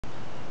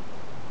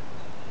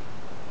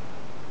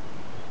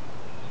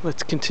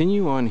Let's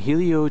continue on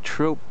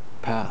heliotrope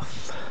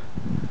path.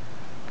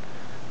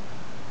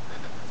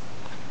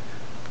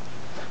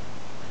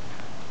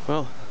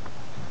 Well,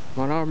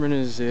 Mount Auburn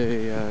is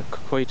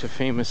quite a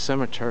famous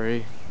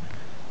cemetery.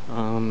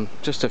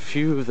 Just a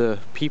few of the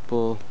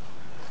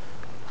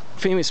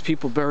famous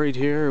people buried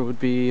here would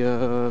be,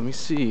 let me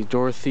see,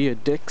 Dorothea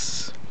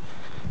Dix,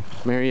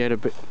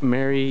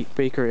 Mary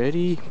Baker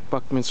Eddy,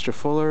 Buckminster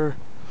Fuller,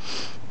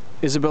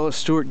 Isabella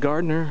Stewart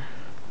Gardner,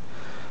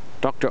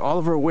 Dr.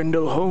 Oliver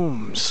Wendell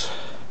Holmes,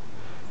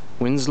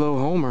 Winslow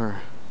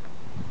Homer,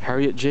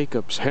 Harriet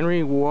Jacobs,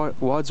 Henry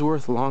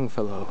Wadsworth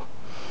Longfellow,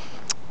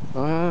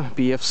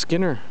 B.F.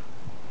 Skinner,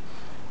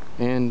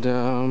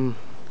 and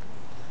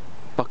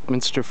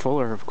Buckminster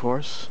Fuller, of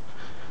course.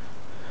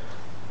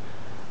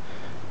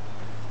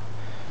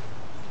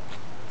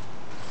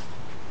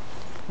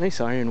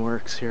 Nice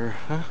ironworks here,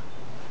 huh?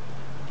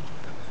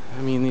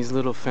 I mean, these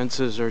little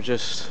fences are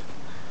just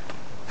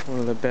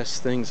one of the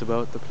best things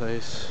about the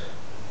place.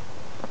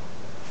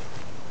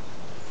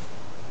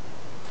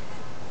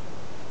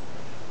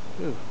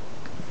 Ooh.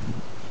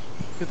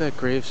 Look at that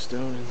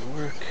gravestone in the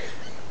work.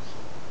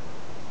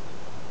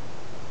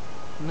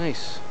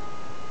 Nice.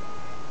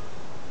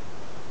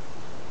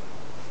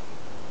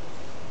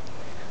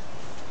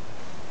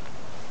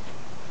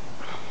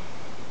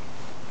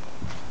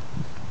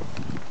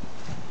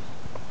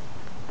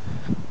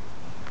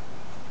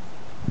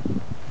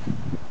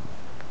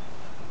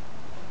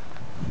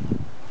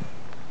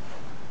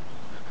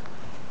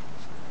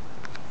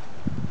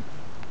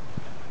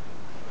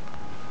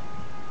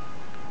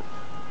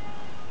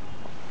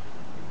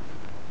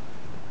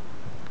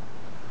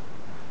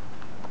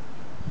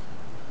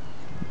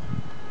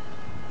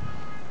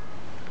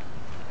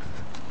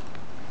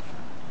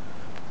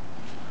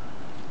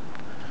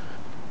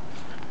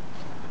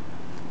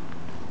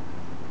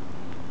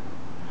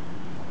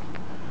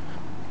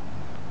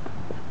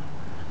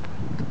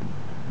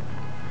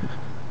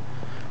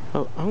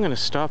 Well, I'm going to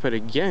stop it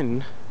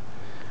again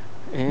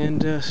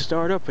and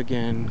start up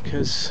again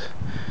because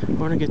I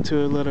want to get to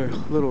a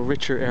little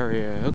richer area.